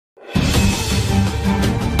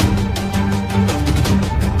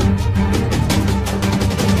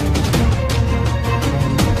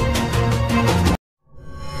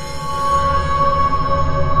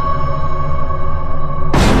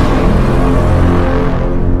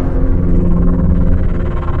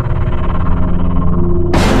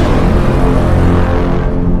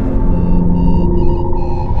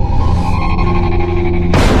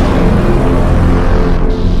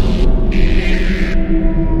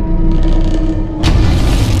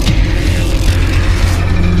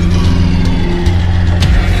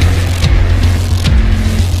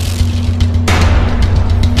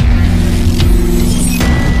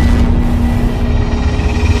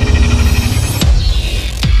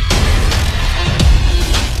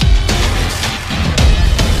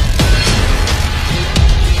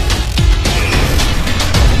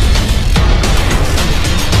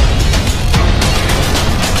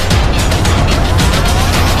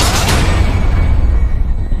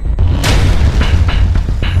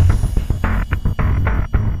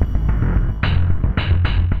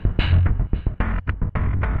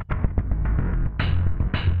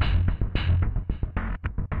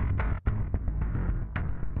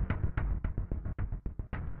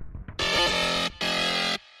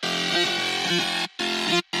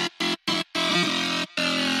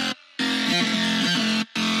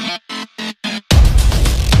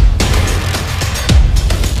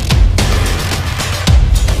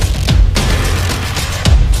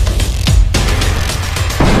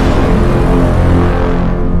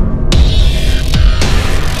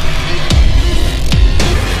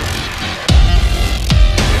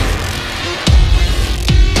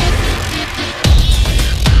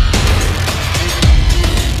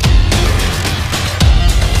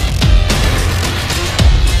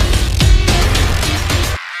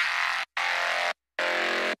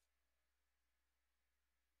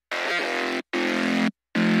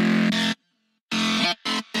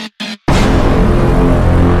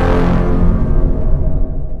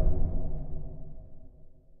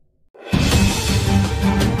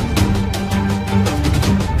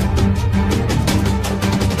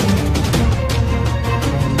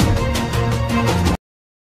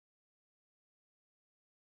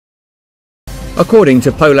According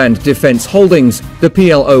to Poland Defense Holdings, the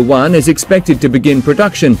PL-01 is expected to begin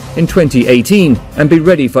production in 2018 and be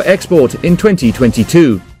ready for export in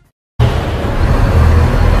 2022.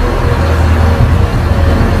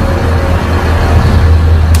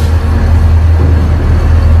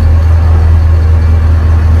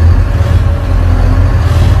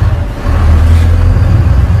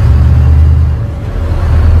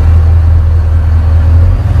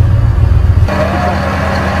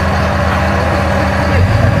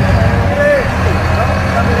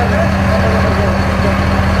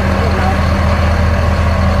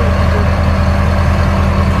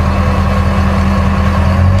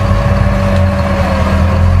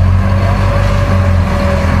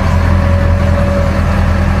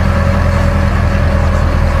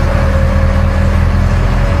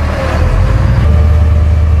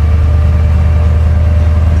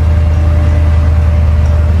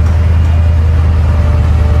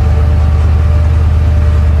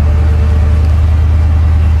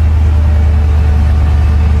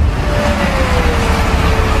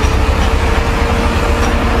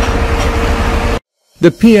 The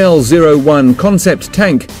PL-01 concept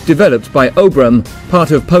tank, developed by Obram, part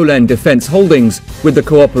of Poland Defense Holdings, with the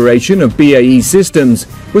cooperation of BAE Systems,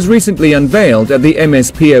 was recently unveiled at the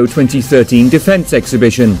MSPO 2013 Defense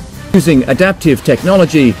Exhibition. Using adaptive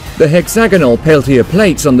technology, the hexagonal Peltier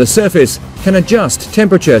plates on the surface can adjust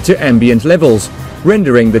temperature to ambient levels,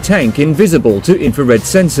 rendering the tank invisible to infrared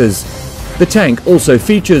sensors. The tank also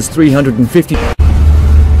features 350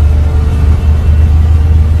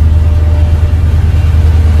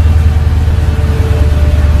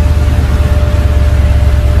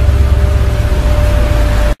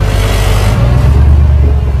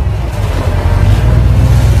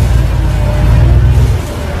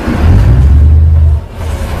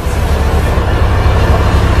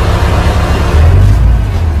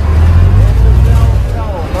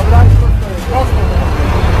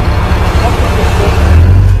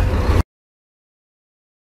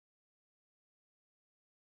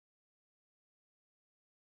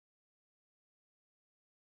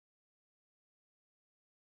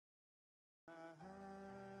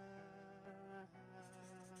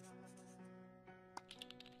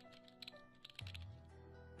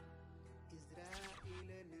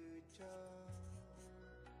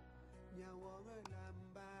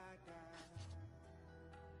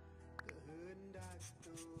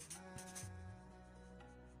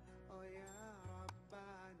 Oh yeah.